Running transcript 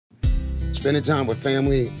Spending time with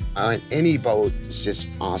family on any boat is just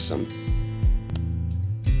awesome.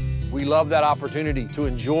 We love that opportunity to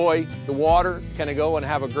enjoy the water, kind of go and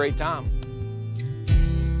have a great time.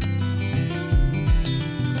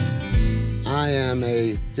 I am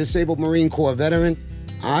a disabled Marine Corps veteran.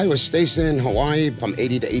 I was stationed in Hawaii from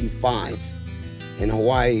 80 to 85. In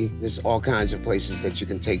Hawaii, there's all kinds of places that you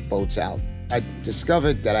can take boats out. I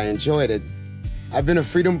discovered that I enjoyed it. I've been a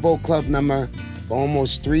Freedom Boat Club member for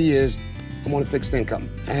almost 3 years. I'm on a fixed income,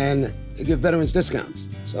 and they give veterans discounts,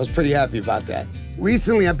 so I was pretty happy about that.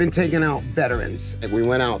 Recently, I've been taking out veterans. We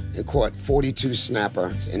went out and caught 42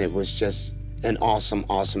 snappers, and it was just an awesome,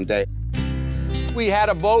 awesome day. We had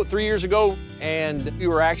a boat 3 years ago, and we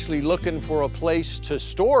were actually looking for a place to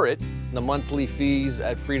store it. The monthly fees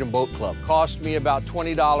at Freedom Boat Club cost me about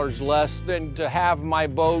 $20 less than to have my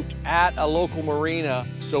boat at a local marina.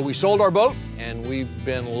 So we sold our boat, and we've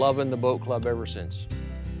been loving the boat club ever since.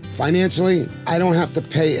 Financially, I don't have to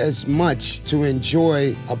pay as much to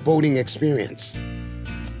enjoy a boating experience.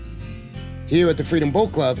 Here at the Freedom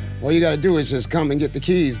Boat Club, all you gotta do is just come and get the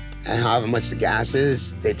keys. And however much the gas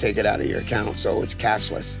is, they take it out of your account, so it's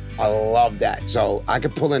cashless. I love that. So I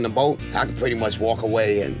could pull in the boat, I could pretty much walk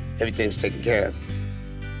away and everything's taken care of.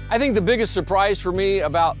 I think the biggest surprise for me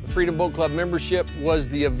about the Freedom Boat Club membership was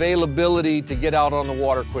the availability to get out on the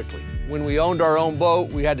water quickly. When we owned our own boat,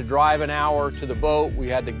 we had to drive an hour to the boat, we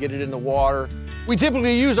had to get it in the water. We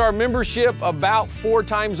typically use our membership about 4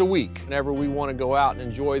 times a week. Whenever we want to go out and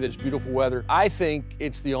enjoy this beautiful weather, I think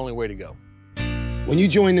it's the only way to go. When you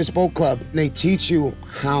join this boat club, they teach you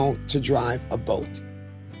how to drive a boat.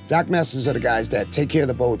 Dock masters are the guys that take care of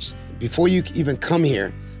the boats. Before you even come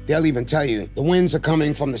here, they'll even tell you the winds are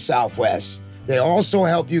coming from the southwest. They also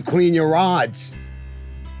help you clean your rods.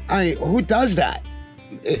 Who does that?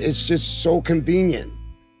 It's just so convenient.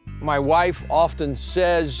 My wife often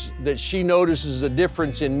says that she notices a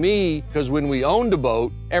difference in me because when we owned a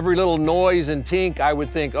boat, every little noise and tink, I would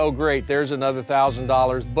think, oh great, there's another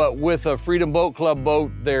 $1,000. But with a Freedom Boat Club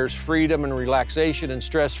boat, there's freedom and relaxation and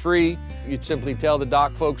stress-free. You'd simply tell the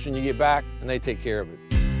dock folks when you get back and they take care of it.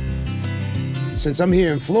 Since I'm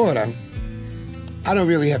here in Florida, I don't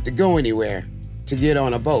really have to go anywhere to get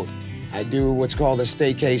on a boat. I do what's called a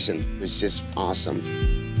staycation. It's just awesome.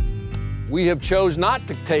 We have chose not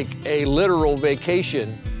to take a literal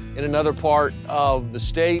vacation in another part of the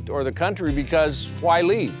state or the country because why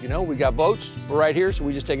leave? You know, we got boats, we're right here, so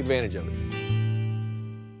we just take advantage of it.